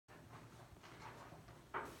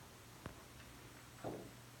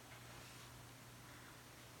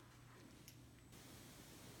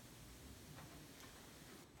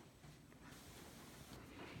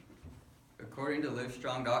According to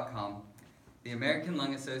livestrong.com, the American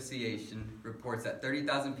Lung Association reports that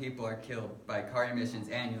 30,000 people are killed by car emissions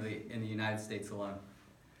annually in the United States alone.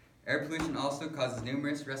 Air pollution also causes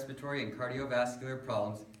numerous respiratory and cardiovascular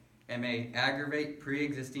problems and may aggravate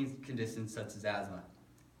pre-existing conditions such as asthma.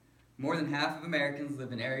 More than half of Americans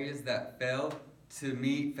live in areas that fail to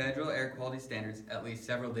meet federal air quality standards at least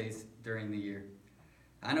several days during the year.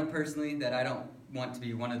 I know personally that I don't want to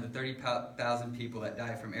be one of the 30,000 people that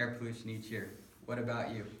die from air pollution each year. What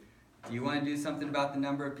about you? Do you want to do something about the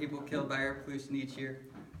number of people killed by air pollution each year?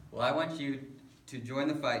 Well, I want you to join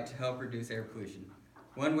the fight to help reduce air pollution.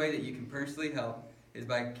 One way that you can personally help is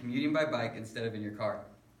by commuting by bike instead of in your car.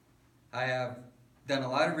 I have done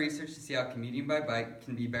a lot of research to see how commuting by bike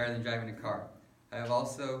can be better than driving a car. I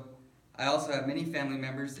also have many family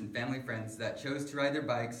members and family friends that chose to ride their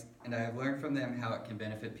bikes, and I have learned from them how it can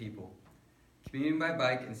benefit people. Commuting by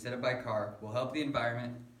bike instead of by car will help the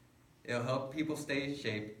environment, it'll help people stay in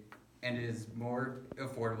shape, and it is more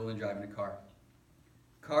affordable than driving a car.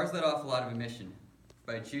 Cars let off a lot of emission.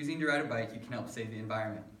 By choosing to ride a bike, you can help save the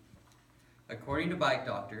environment. According to Bike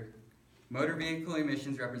Doctor, motor vehicle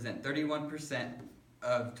emissions represent 31%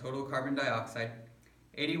 of total carbon dioxide,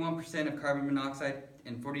 81% of carbon monoxide,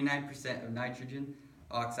 and 49% of nitrogen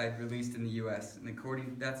oxide released in the U.S. And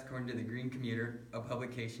that's according to the Green Commuter, a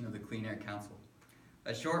publication of the Clean Air Council.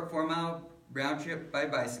 A short 4-mile round trip by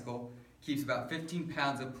bicycle keeps about 15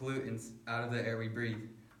 pounds of pollutants out of the air we breathe.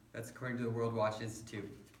 That's according to the World Watch Institute.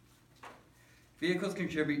 Vehicles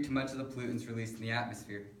contribute to much of the pollutants released in the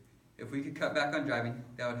atmosphere. If we could cut back on driving,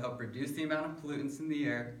 that would help reduce the amount of pollutants in the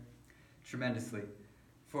air tremendously.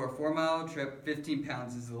 For a 4-mile trip, 14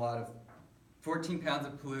 pounds of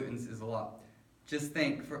pollutants is a lot. Just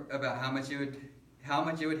think about how much it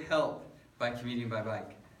would help by commuting by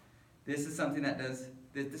bike. This is something that does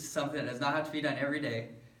not have to be done every day,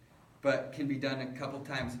 but can be done a couple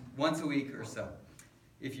times, once a week or so.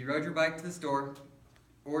 If you rode your bike to the store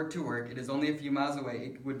or to work, it is only a few miles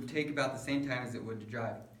away. It would take about the same time as it would to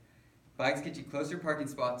drive. Bikes get you closer to parking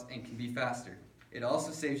spots and can be faster. It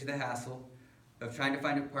also saves you the hassle of trying to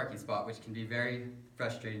find a parking spot, which can be very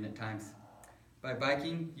frustrating at times. By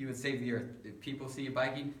biking, you would save the earth. If people see you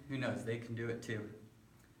biking, who knows, they can do it too.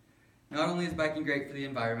 Not only is biking great for the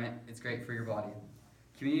environment, it's great for your body.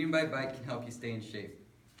 Commuting by bike can help you stay in shape.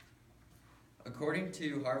 According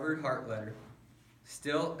to Harvard Heart Letter,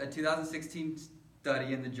 still a 2016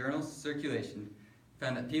 study in the journal Circulation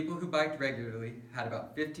found that people who biked regularly had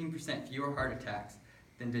about 15% fewer heart attacks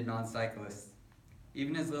than did non-cyclists.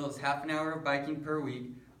 Even as little as half an hour of biking per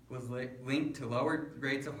week was linked to lower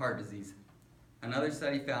rates of heart disease. Another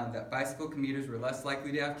study found that bicycle commuters were less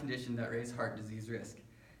likely to have conditions that raise heart disease risk,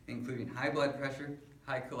 including high blood pressure,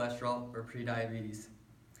 high cholesterol, or prediabetes,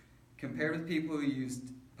 compared with people who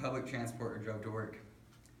used public transport or drove to work.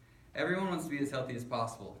 Everyone wants to be as healthy as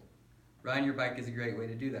possible. Riding your bike is a great way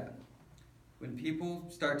to do that. When people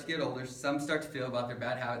start to get older, some start to feel about their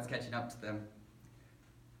bad habits catching up to them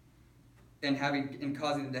and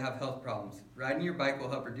causing them to have health problems. Riding your bike will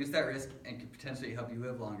help reduce that risk and could potentially help you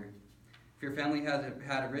live longer. If your family had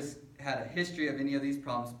a history of any of these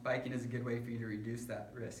problems, biking is a good way for you to reduce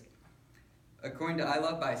that risk. According to I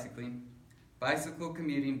Love Bicycling, bicycle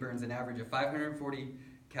commuting burns an average of 540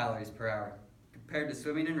 calories per hour. Compared to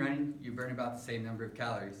swimming and running, you burn about the same number of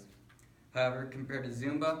calories. However, compared to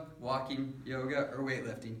Zumba, walking, yoga, or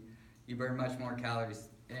weightlifting, you burn much more calories.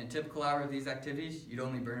 In a typical hour of these activities, you'd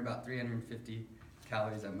only burn about 350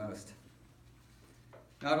 calories at most.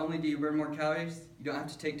 Not only do you burn more calories, you don't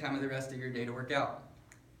have to take time of the rest of your day to work out.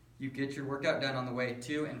 You get your workout done on the way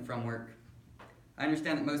to and from work. I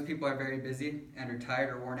understand that most people are very busy and are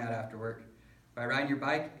tired or worn out after work. By riding your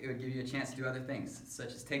bike, it would give you a chance to do other things,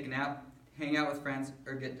 such as take a nap, hang out with friends,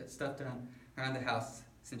 or get stuff done around the house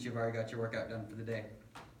since you've already got your workout done for the day.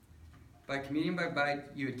 By commuting by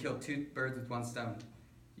bike, you would kill 2 birds with 1 stone.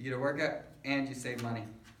 You get a workout and you save money.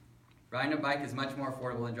 Riding a bike is much more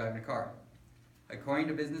affordable than driving a car. According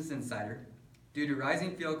to Business Insider, due to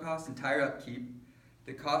rising fuel costs and tire upkeep,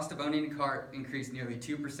 the cost of owning a car increased nearly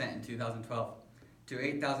 2% in 2012 to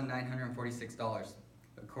 $8,946,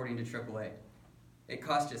 according to AAA. It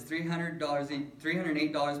costs just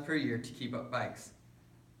 $308 per year to keep up bikes,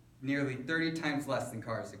 nearly 30 times less than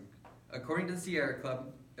cars. According to the Sierra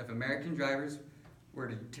Club, if American drivers were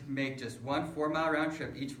to make just one 4-mile round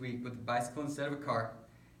trip each week with a bicycle instead of a car,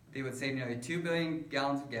 they would save nearly 2 billion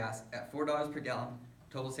gallons of gas at $4 per gallon.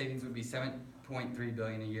 Total savings would be $7.3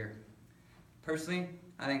 billion a year. Personally,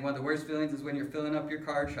 I think one of the worst feelings is when you're filling up your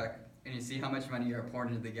car or truck and you see how much money you're pouring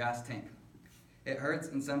into the gas tank. It hurts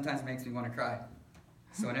and sometimes makes me want to cry.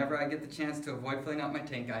 So whenever I get the chance to avoid filling up my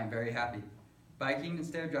tank, I am very happy. Biking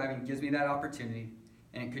instead of driving gives me that opportunity,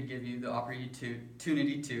 and it could give you the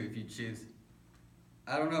opportunity to if you choose.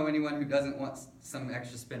 I don't know anyone who doesn't want some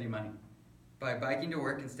extra spending money. By biking to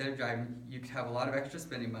work instead of driving, you could have a lot of extra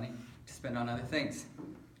spending money to spend on other things.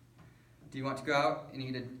 Do you want to go out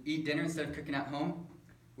and eat dinner instead of cooking at home?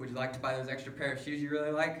 Would you like to buy those extra pair of shoes you really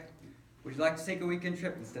like? Would you like to take a weekend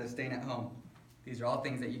trip instead of staying at home? These are all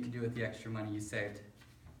things that you can do with the extra money you saved.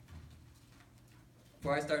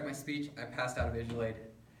 Before I started my speech, I passed out a visual aid.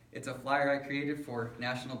 It's a flyer I created for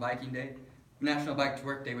National Bike to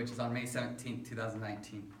Work Day, which is on May 17,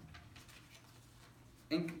 2019.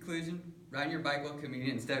 In conclusion, riding your bike while commuting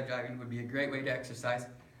instead of driving would be a great way to exercise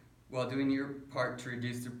while doing your part to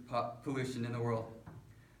reduce the pollution in the world.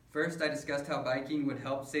 First, I discussed how biking would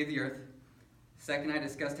help save the earth. Second, I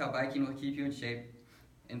discussed how biking will keep you in shape.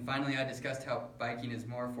 And finally, I discussed how biking is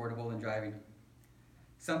more affordable than driving.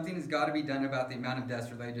 Something has got to be done about the amount of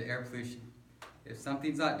deaths related to air pollution. If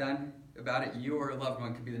something's not done about it, you or a loved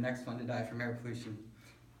one could be the next one to die from air pollution.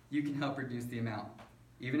 You can help reduce the amount.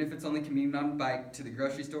 Even if it's only commuting on a bike to the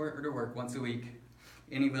grocery store or to work once a week,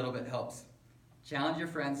 any little bit helps. Challenge your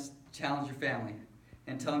friends, challenge your family,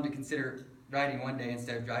 and tell them to consider riding one day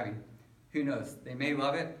instead of driving. Who knows, they may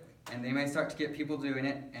love it, and they may start to get people doing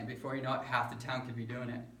it, and before you know it, half the town could be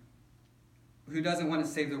doing it. Who doesn't want to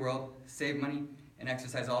save the world, save money, and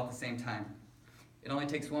exercise all at the same time? It only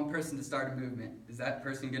takes one person to start a movement. Is that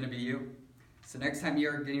person going to be you? So next time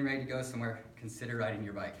you're getting ready to go somewhere, consider riding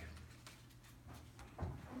your bike.